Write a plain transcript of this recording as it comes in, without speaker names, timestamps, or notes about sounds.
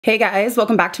Hey guys,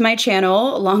 welcome back to my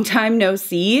channel. Long time no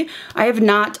see. I have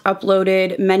not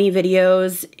uploaded many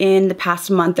videos in the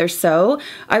past month or so.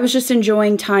 I was just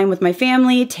enjoying time with my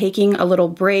family, taking a little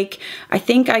break. I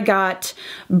think I got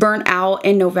burnt out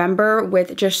in November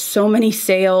with just so many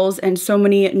sales and so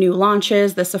many new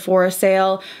launches, the Sephora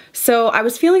sale. So I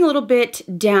was feeling a little bit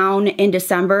down in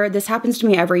December. This happens to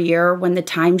me every year when the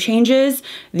time changes.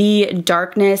 The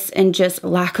darkness and just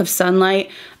lack of sunlight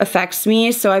affects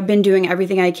me. So I've been doing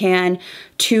everything I can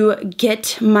to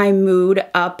get my mood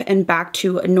up and back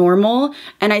to normal.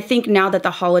 And I think now that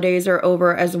the holidays are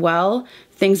over as well,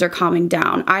 things are calming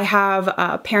down. I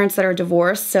have parents that are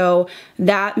divorced, so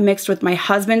that mixed with my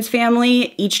husband's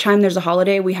family, each time there's a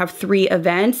holiday, we have 3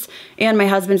 events, and my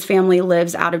husband's family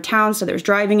lives out of town, so there's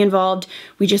driving involved.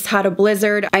 We just had a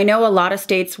blizzard. I know a lot of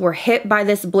states were hit by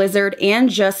this blizzard and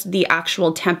just the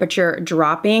actual temperature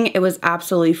dropping. It was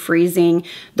absolutely freezing.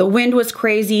 The wind was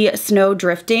crazy, snow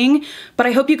drifting, but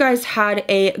I hope you guys had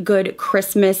a good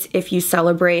Christmas if you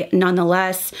celebrate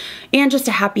nonetheless, and just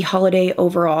a happy holiday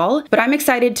overall. But I'm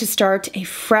excited to start a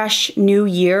fresh new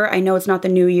year. I know it's not the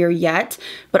new year yet,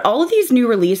 but all of these new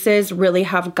releases really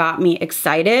have got me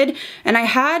excited. And I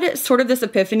had sort of this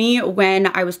epiphany when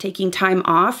I was taking time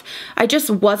off. I just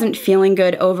wasn't feeling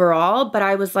good overall, but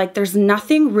I was like, there's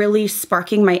nothing really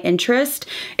sparking my interest.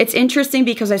 It's interesting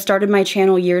because I started my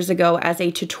channel years ago as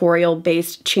a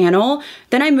tutorial-based channel.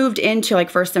 Then I moved into like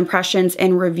first impressions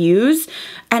and reviews.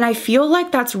 And I feel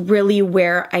like that's really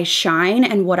where I shine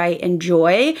and what I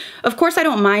enjoy. Of course, I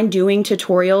don't mind doing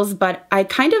tutorials, but I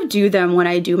kind of do them when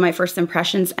I do my first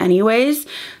impressions anyways.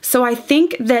 So I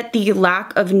think that the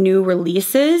lack of new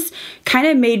releases kind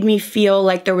of made me feel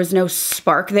like there was no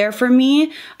spark there for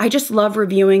me. I just love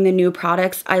reviewing the new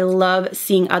products. I love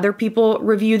seeing other people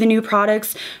review the new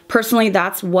products. Personally,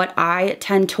 that's what I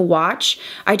tend to watch.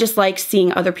 I just like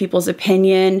seeing other people's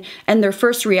opinion and their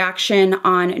first reaction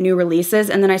on new releases,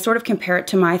 and then I sort of compare it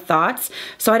to my thoughts.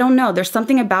 So I don't know, there's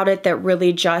something about it that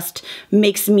really just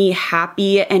makes me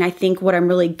happy, and I think what I'm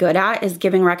really good at is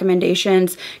giving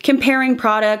recommendations, comparing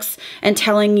products, and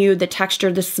telling you the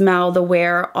texture, the smell, the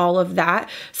wear, all of that.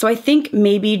 So I think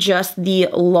maybe just the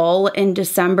lull in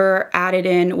December added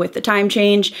in with the time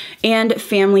change and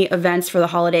family events for the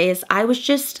holidays, I was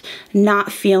just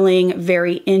not feeling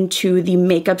very into the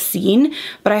makeup scene.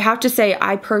 But I have to say,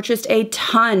 I purchased a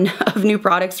ton of new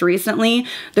products recently.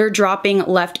 They're dropping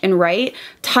left and right.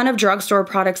 Ton of drugstore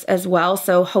products as well.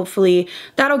 So hopefully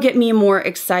that'll get me more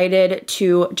excited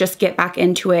to just get back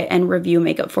into it and review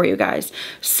makeup for you guys.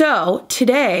 So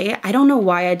today, I don't know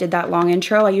why I did that long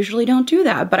intro. I usually don't do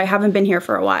that, but I haven't been here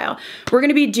for a while. We're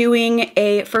gonna be doing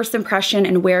a first impression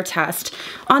and wear test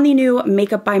on the new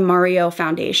Makeup by Mario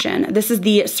foundation. This is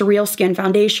the Surreal Skin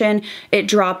Foundation. It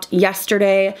dropped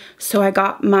yesterday, so I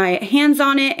got my hands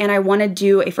on it and I wanna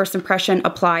do a first impression,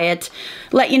 apply it,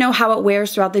 let you know how it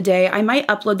wears throughout the day. I might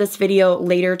upload this video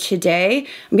later today.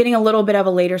 I'm getting a little bit of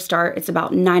a later start. It's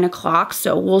about 9 o'clock,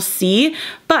 so we'll see.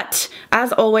 But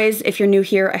as always, if you're new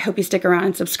here, I hope you stick around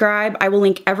and subscribe. I will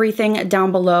link everything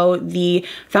down below, the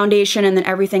foundation and then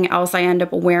everything else I end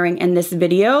up wearing in this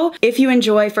video. If you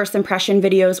enjoy first impression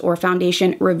videos or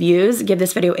foundation reviews, give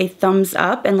this video a thumbs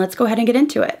up and let's go ahead and get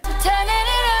into it.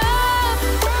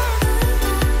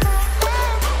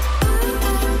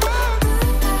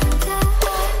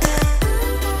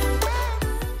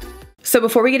 So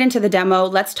before we get into the demo,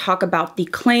 let's talk about the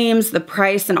claims, the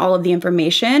price, and all of the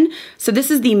information. So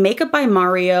this is the Makeup by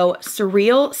Mario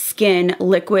Surreal Skin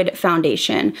Liquid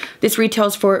Foundation. This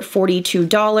retails for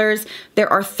 $42. There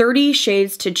are 30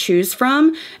 shades to choose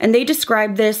from, and they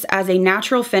describe this as a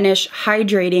natural finish,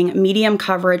 hydrating, medium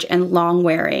coverage, and long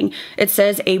wearing. It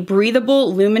says a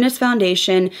breathable, luminous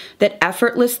foundation that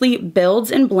effortlessly builds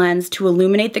and blends to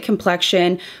illuminate the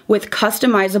complexion with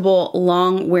customizable,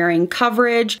 long wearing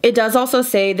coverage. It does also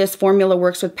say this formula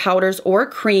works with powders or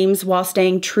creams while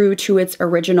staying true to its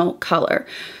original color.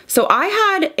 So I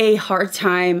had a hard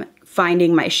time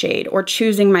finding my shade or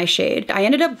choosing my shade. I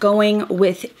ended up going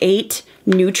with 8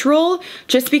 Neutral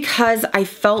just because I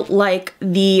felt like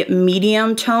the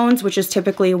medium tones, which is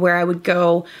typically where I would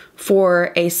go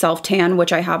for a self-tan,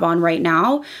 which I have on right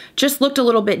now, just looked a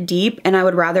little bit deep and I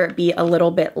would rather it be a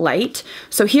little bit light.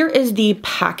 So here is the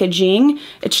packaging.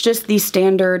 It's just the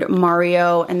standard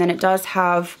Mario, and then it does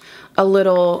have a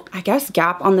little, I guess,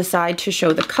 gap on the side to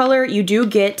show the color. You do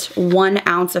get 1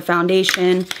 ounce of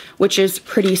foundation, which is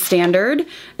pretty standard.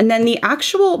 And then the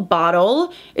actual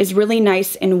bottle is really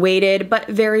nice and weighted, but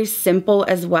very simple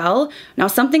as well. Now,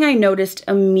 something I noticed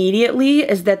immediately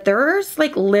is that there's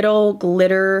like little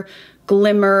glitter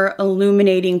glimmer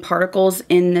illuminating particles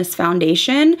in this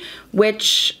foundation,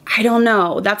 which I don't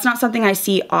know, that's not something I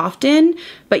see often,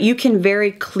 but you can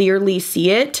very clearly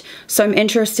see it. So I'm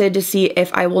interested to see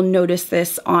if I will notice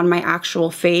this on my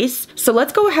actual face. So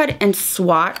let's go ahead and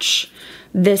swatch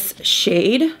this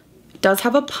shade. It does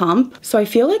have a pump, so I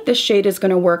feel like this shade is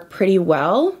gonna work pretty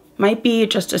well. Might be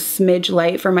just a smidge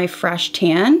light for my fresh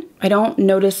tan. I don't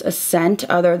notice a scent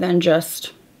other than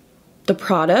just the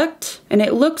product, and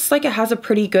it looks like it has a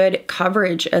pretty good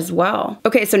coverage as well.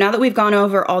 Okay, so now that we've gone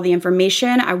over all the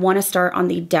information, I want to start on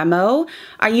the demo.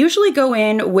 I usually go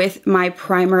in with my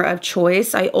primer of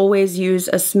choice. I always use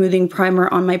a smoothing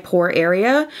primer on my pore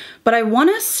area, but I want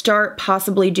to start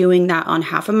possibly doing that on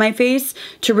half of my face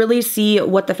to really see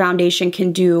what the foundation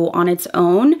can do on its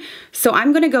own. So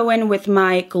I'm going to go in with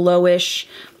my Glowish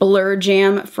Blur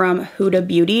Jam from Huda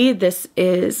Beauty. This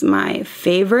is my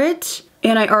favorite.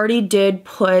 And I already did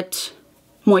put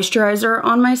moisturizer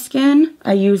on my skin.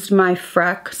 I used my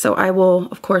Freck, so I will,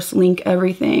 of course, link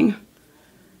everything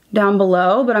down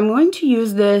below. But I'm going to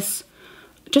use this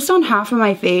just on half of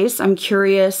my face. I'm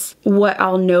curious what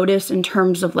I'll notice in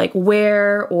terms of like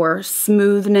wear or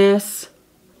smoothness.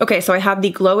 Okay, so I have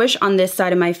the Glowish on this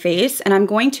side of my face, and I'm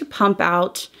going to pump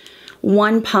out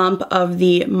one pump of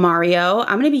the Mario.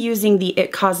 I'm going to be using the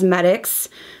It Cosmetics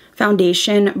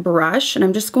foundation brush, and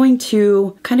I'm just going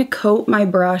to kind of coat my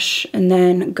brush and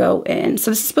then go in.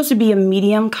 So this is supposed to be a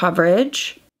medium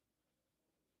coverage.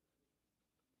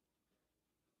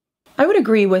 I would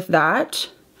agree with that.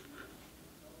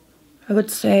 I would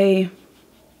say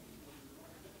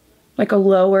like a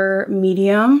lower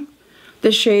medium.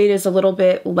 This shade is a little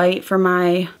bit light for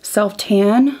my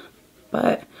self-tan,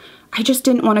 but I just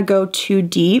didn't want to go too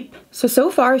deep.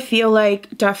 So far I feel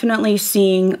like definitely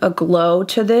seeing a glow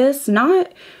to this.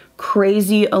 Not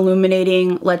crazy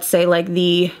illuminating, let's say like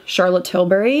the Charlotte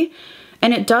Tilbury.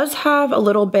 And it does have a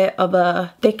little bit of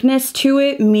a thickness to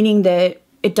it, meaning that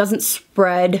it doesn't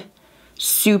spread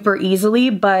super easily,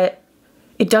 but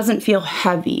it doesn't feel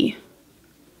heavy,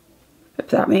 if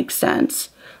that makes sense.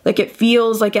 Like it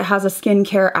feels like it has a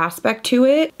skincare aspect to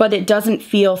it, but it doesn't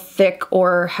feel thick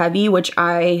or heavy, which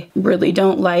I really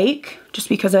don't like just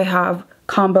because I have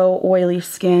combo oily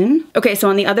skin. Okay, so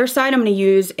on the other side, I'm gonna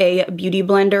use a beauty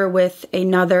blender with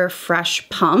another fresh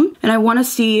pump. And I wanna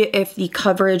see if the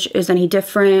coverage is any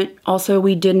different. Also,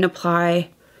 we didn't apply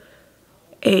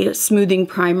a smoothing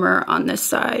primer on this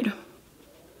side.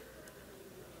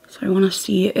 So I wanna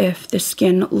see if the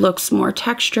skin looks more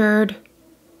textured.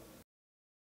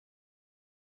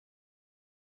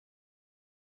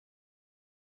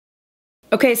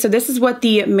 Okay, so this is what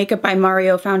the Makeup by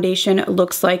Mario foundation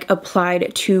looks like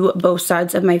applied to both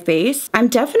sides of my face. I'm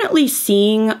definitely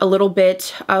seeing a little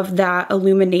bit of that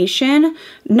illumination,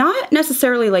 not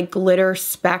necessarily like glitter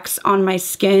specks on my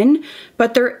skin,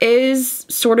 but there is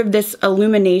sort of this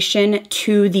illumination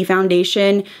to the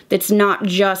foundation that's not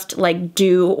just like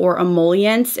dew or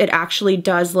emollients. It actually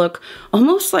does look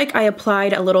almost like I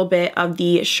applied a little bit of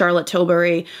the Charlotte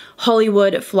Tilbury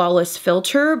Hollywood Flawless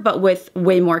Filter, but with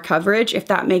way more coverage, if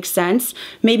that makes sense.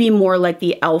 Maybe more like the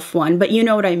e.l.f. one, but you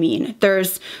know what I mean.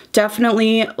 There's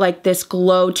definitely like this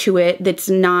glow to it that's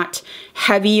not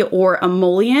heavy or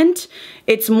emollient.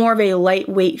 It's more of a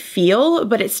lightweight feel,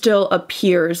 but it still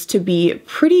appears to be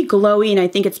pretty glowy, and I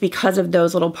think it's because of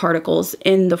those little particles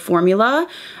in the formula.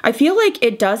 I feel like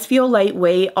it does feel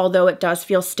lightweight, although it does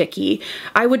feel sticky.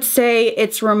 I would say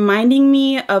it's reminding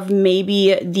me of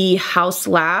maybe the House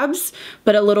Labs,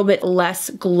 but a little bit less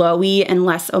glowy and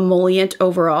less emollient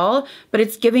overall, but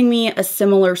it's giving me a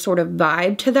similar sort of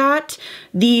vibe to that.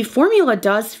 The formula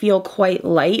does feel quite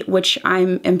light, which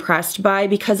I'm impressed by,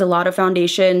 because a lot of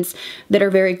foundations that are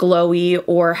very glowy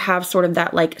or have sort of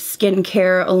that like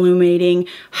skincare illuminating,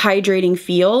 hydrating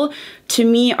feel, to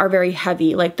me are very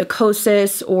heavy, like the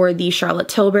Kosas or the Charlotte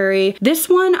Tilbury. This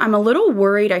one, I'm a little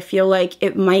worried. I feel like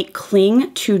it might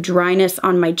cling to dryness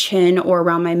on my chin or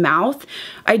around my mouth.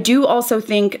 I do also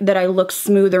think that I look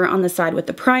smoother on the side with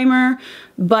the primer,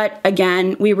 but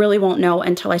again, we really won't know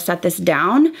until I set this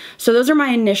down. So those are my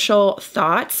initial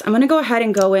thoughts. I'm gonna go ahead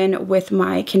and go in with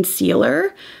my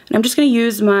concealer, and I'm just gonna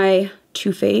use my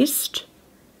Too Faced.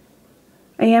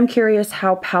 I am curious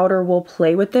how powder will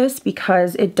play with this,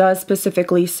 because it does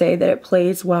specifically say that it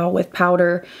plays well with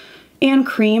powder and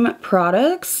cream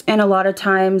products. And a lot of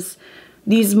times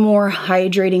these more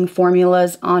hydrating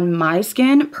formulas on my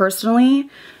skin personally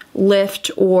lift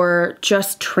or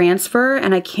just transfer,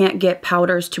 and I can't get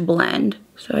powders to blend.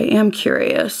 So I am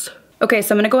curious. Okay,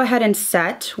 so I'm gonna go ahead and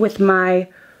set with my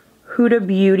Huda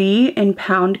Beauty in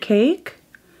Pound Cake.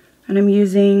 And I'm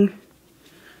using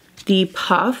the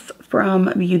Puff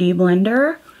from Beauty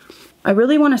Blender. I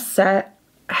really want to set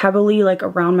heavily like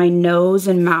around my nose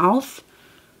and mouth,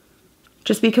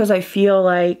 just because I feel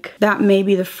like that may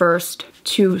be the first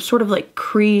to sort of like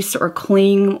crease or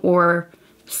cling or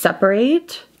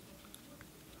separate.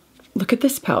 Look at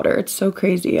this powder, it's so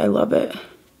crazy, I love it.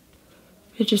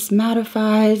 It just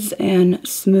mattifies and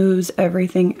smooths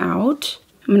everything out.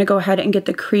 I'm gonna go ahead and get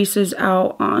the creases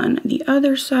out on the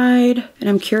other side, and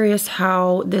I'm curious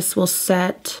how this will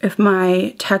set, if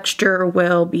my texture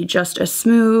will be just as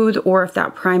smooth or if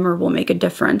that primer will make a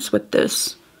difference with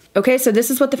this. Okay, so this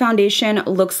is what the foundation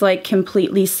looks like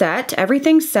completely set.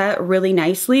 Everything's set really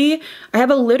nicely. I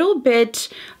have a little bit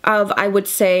of, I would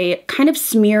say, kind of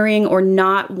smearing or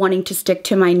not wanting to stick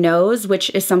to my nose, which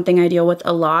is something I deal with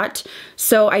a lot.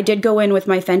 So I did go in with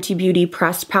my Fenty Beauty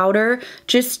pressed powder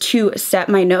just to set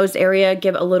my nose area,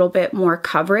 give a little bit more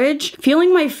coverage.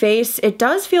 Feeling my face, it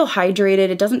does feel hydrated.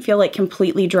 It doesn't feel like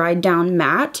completely dried down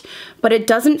matte, but it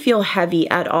doesn't feel heavy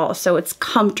at all, so it's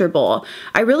comfortable.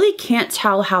 I really can't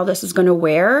tell how this is gonna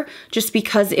wear just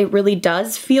because it really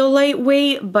does feel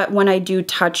lightweight, but when I do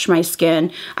touch my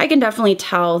skin, I can definitely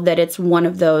tell that it's one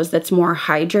of those that's more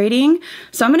hydrating.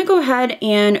 So I'm gonna go ahead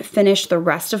and finish the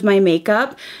rest of my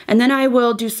makeup, and then I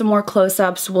will do some more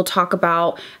close-ups. We'll talk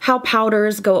about how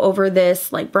powders go over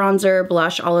this, like bronzer,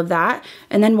 blush, all of that,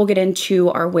 and then we'll get into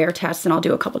our wear tests and I'll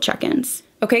do a couple check-ins.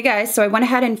 Okay guys, so I went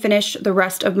ahead and finished the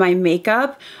rest of my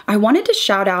makeup. I wanted to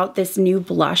shout out this new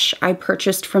blush I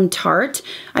purchased from Tarte.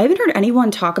 I haven't heard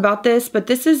anyone talk about this, but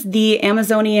this is the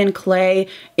Amazonian Clay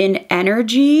in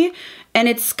Energy. And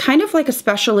it's kind of like a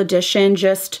special edition,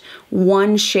 just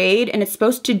one shade, and it's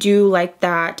supposed to do like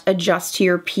that adjust to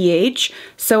your pH.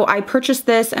 So I purchased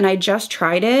this and I just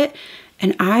tried it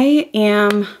and I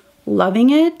am loving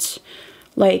it.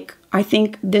 Like, I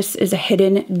think this is a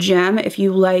hidden gem if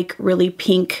you like really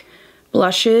pink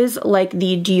blushes like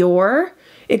the Dior.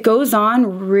 It goes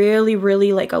on really,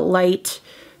 really like a light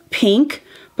pink,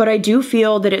 but I do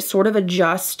feel that it sort of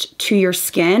adjusts to your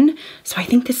skin. So I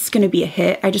think this is gonna be a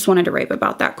hit. I just wanted to rave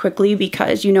about that quickly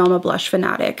because you know I'm a blush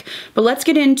fanatic. But let's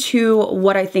get into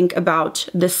what I think about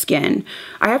the skin.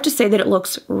 I have to say that it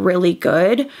looks really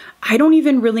good. I don't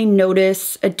even really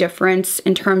notice a difference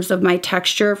in terms of my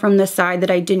texture from the side that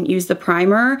I didn't use the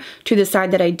primer to the side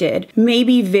that I did.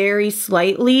 Maybe very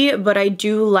slightly, but I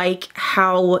do like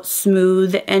how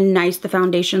smooth and nice the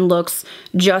foundation looks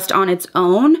just on its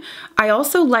own. I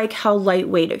also like how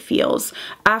lightweight it feels.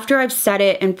 After I've set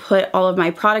it and put all of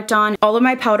my product on, all of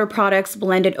my powder products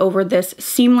blended over this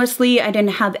seamlessly. I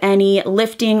didn't have any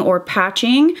lifting or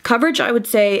patching. Coverage, I would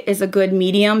say, is a good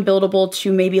medium, buildable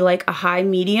to maybe like a high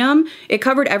medium. It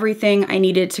covered everything I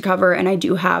needed to cover, and I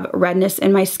do have redness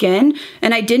in my skin,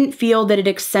 and I didn't feel that it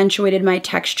accentuated my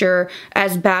texture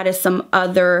as bad as some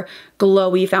other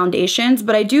glowy foundations,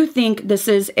 but I do think this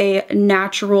is a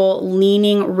natural,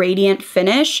 leaning, radiant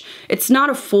finish. It's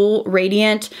not a full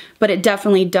radiant, but it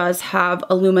definitely does have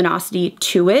a luminosity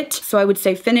to it. So I would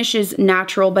say finish is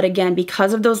natural, but again,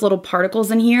 because of those little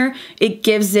particles in here, it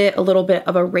gives it a little bit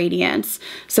of a radiance.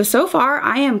 So far,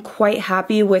 I am quite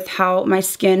happy with how my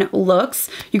skin looks.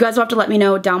 You guys will have to let me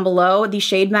know down below. The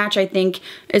shade match, I think,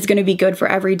 is gonna be good for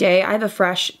every day. I have a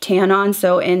fresh tan on,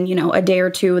 so in, you know, a day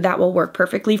or two, that will work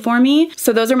perfectly for me.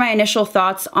 So those are my initial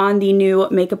thoughts on the new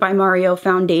Makeup by Mario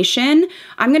foundation.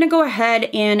 I'm gonna go ahead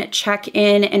and check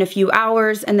in a few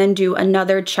hours and then do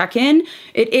another check-in.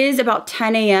 It is about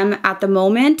 10 a.m. at the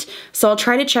moment, so I'll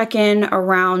try to check in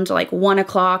around like 1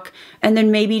 o'clock and then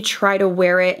maybe try to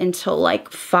wear it until like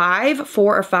 4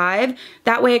 or 5.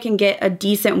 That way I can get a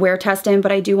decent wear test in,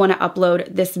 but I do wanna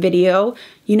upload this video.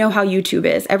 You know how YouTube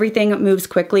is. Everything moves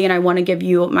quickly and I wanna give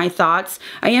you my thoughts.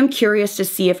 I am curious to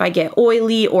see if I get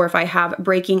oily or if I have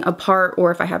breaking apart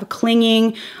or if I have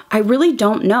clinging. I really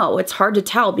don't know. It's hard to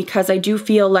tell because I do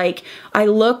feel like I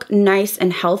look nice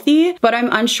and healthy, but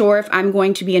I'm unsure if I'm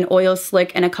going to be an oil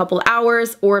slick in a couple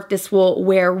hours or if this will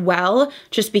wear well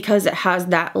just because it has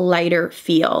that lighter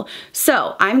feel.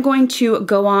 So I'm going to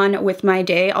go on with my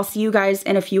day. I'll see you guys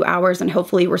in a few hours and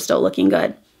hopefully we're still looking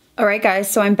good. All right, guys,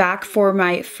 so I'm back for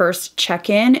my first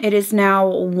check-in. It is now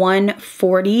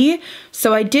 1:40.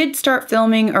 So I did start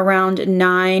filming around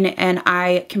 9 and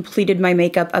I completed my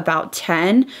makeup about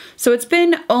 10. So it's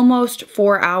been almost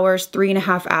 4 hours,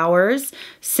 3.5 hours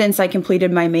since I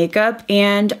completed my makeup.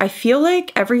 And I feel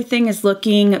like everything is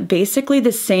looking basically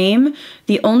the same.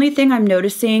 The only thing I'm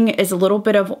noticing is a little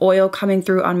bit of oil coming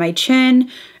through on my chin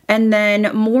and then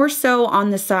more so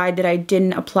on the side that I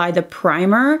didn't apply the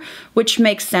primer, which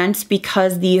makes sense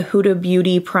because the Huda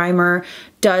Beauty primer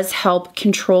does help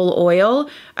control oil.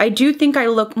 I do think I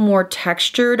look more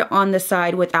textured on the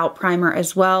side without primer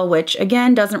as well, which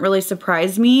again doesn't really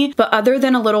surprise me, but other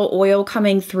than a little oil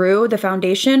coming through, the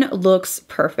foundation looks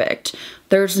perfect.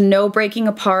 There's no breaking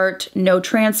apart, no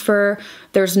transfer,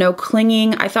 there's no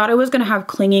clinging. I thought I was gonna have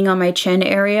clinging on my chin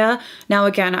area. Now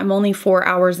again, I'm only 4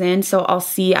 hours in, so I'll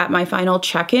see at my final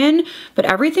check-in, but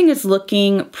everything is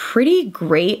looking pretty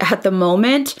great at the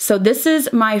moment. So this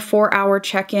is my 4-hour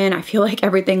check-in. I feel like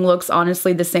everything looks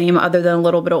honestly the same other than a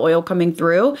little bit of oil coming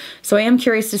through. So I am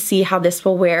curious to see how this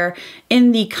will wear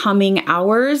in the coming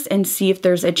hours and see if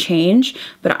there's a change,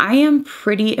 but I am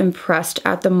pretty impressed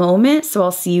at the moment. So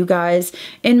I'll see you guys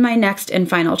in my next and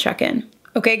final check-in.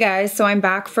 Okay guys, so I'm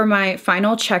back for my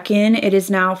final check-in. It is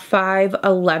now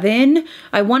 5:11.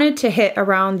 I wanted to hit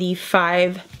around the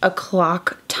 5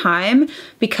 o'clock time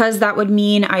because that would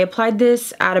mean I applied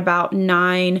this at about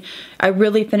 9. I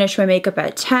really finished my makeup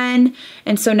at 10.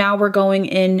 And so now we're going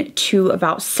into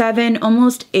about 7,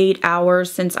 almost 8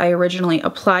 hours since I originally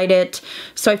applied it.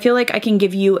 So I feel like I can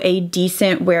give you a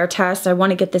decent wear test. I want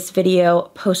to get this video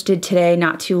posted today,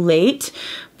 not too late.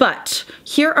 But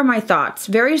here are my thoughts.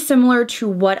 Very similar to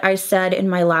what I said in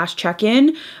my last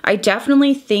check-in. I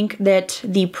definitely think that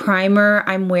the primer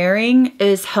I'm wearing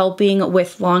is helping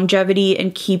with longevity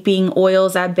and keeping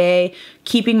oils at bay,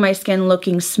 keeping my skin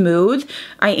looking smooth.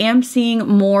 I am seeing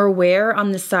more wear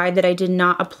on the side that I did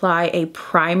not apply a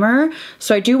primer.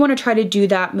 So I do want to try to do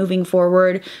that moving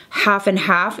forward, half and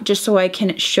half, just so I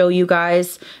can show you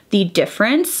guys the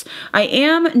difference. I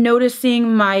am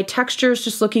noticing my textures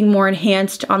just looking more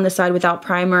enhanced on the side without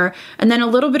primer, and then a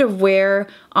little bit of wear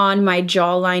on my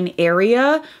jawline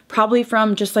area, probably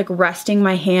from just like resting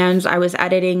my hands. I was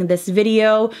editing this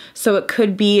video, so it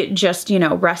could be just, you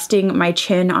know, resting my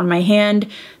chin on my hand.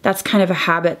 That's kind of a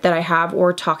habit that I have,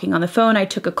 or talking on the phone. I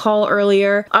took a call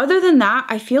earlier. Other than that,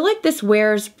 I feel like this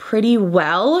wears pretty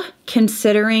well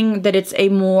considering that it's a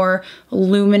more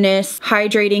luminous,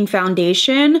 hydrating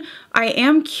foundation. I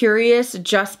am curious,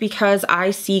 just because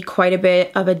I see quite a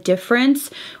bit of a difference,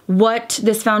 what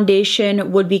this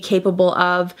foundation would be capable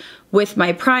of with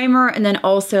my primer, and then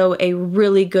also a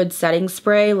really good setting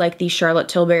spray like the Charlotte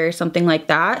Tilbury or something like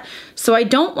that. So I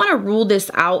don't want to rule this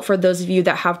out for those of you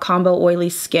that have combo oily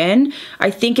skin.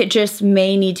 I think it just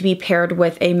may need to be paired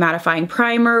with a mattifying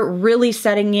primer, really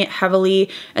setting it heavily,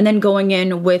 and then going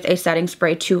in with a setting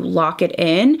spray to lock it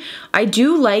in. I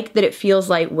do like that it feels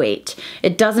lightweight.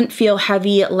 It doesn't feel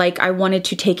heavy like I wanted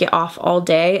to take it off all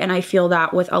day, and I feel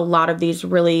that with a lot of these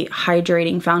really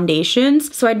hydrating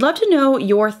foundations. So I'd love to know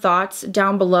your thoughts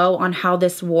down below on how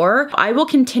this wore. I will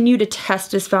continue to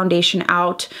test this foundation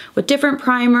out with different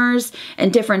primers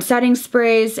and different setting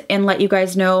sprays and let you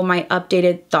guys know my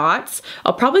updated thoughts.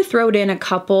 I'll probably throw it in a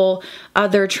couple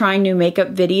other trying new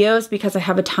makeup videos because I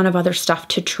have a ton of other stuff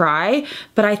to try,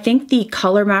 but I think the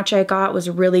color match I got was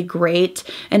really great,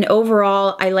 and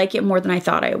overall I like it more than I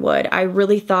thought I would. I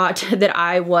really thought that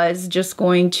I was just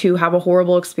going to have a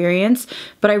horrible experience,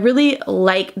 but I really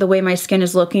like the way my skin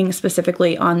is looking,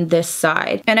 specifically on this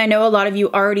side. And I know a lot of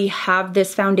you already have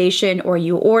this foundation or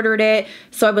you ordered it,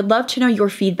 so I would love to know your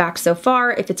feedback so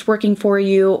far, if it's working for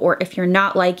you or if you're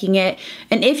not liking it.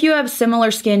 And if you have similar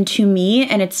skin to me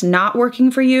and it's not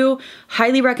working for you,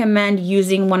 highly recommend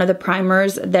using one of the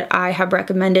primers that I have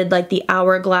recommended, like the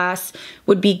Hourglass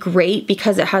would be great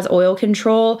because it has oil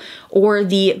control, or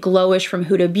the Glowish from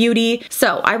Huda Beauty.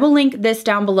 So I will link this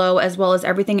down below, as well as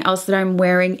everything else that I'm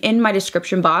wearing, in my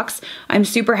description box. I'm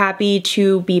super happy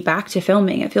to be back to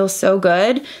filming. It feels so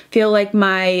good. Feel like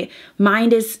my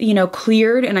mind is, you know,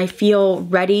 cleared, and I feel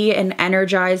ready and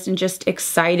energized and just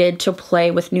excited to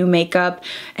play with new makeup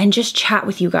and just chat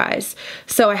with you guys.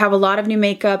 So I have a lot of new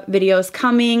makeup videos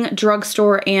coming,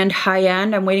 drugstore and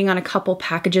high-end. I'm waiting on a couple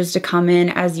packages to come in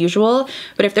as usual,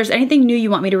 but if there's anything new you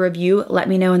want me to review, let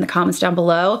me know in the comments down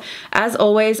below. As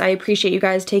always, I appreciate you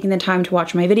guys taking the time to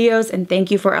watch my videos, and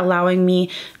thank you for allowing me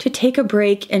to take a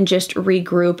break and just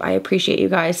regroup. I appreciate you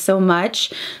guys so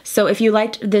much. So if you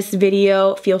liked this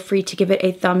video, feel free to give it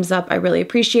a thumbs up. I really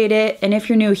appreciate it. And if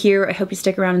you're new here, I hope you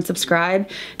stick around and subscribe.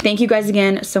 Thank you guys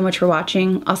again so much for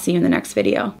watching. I'll see you in the next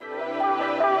video.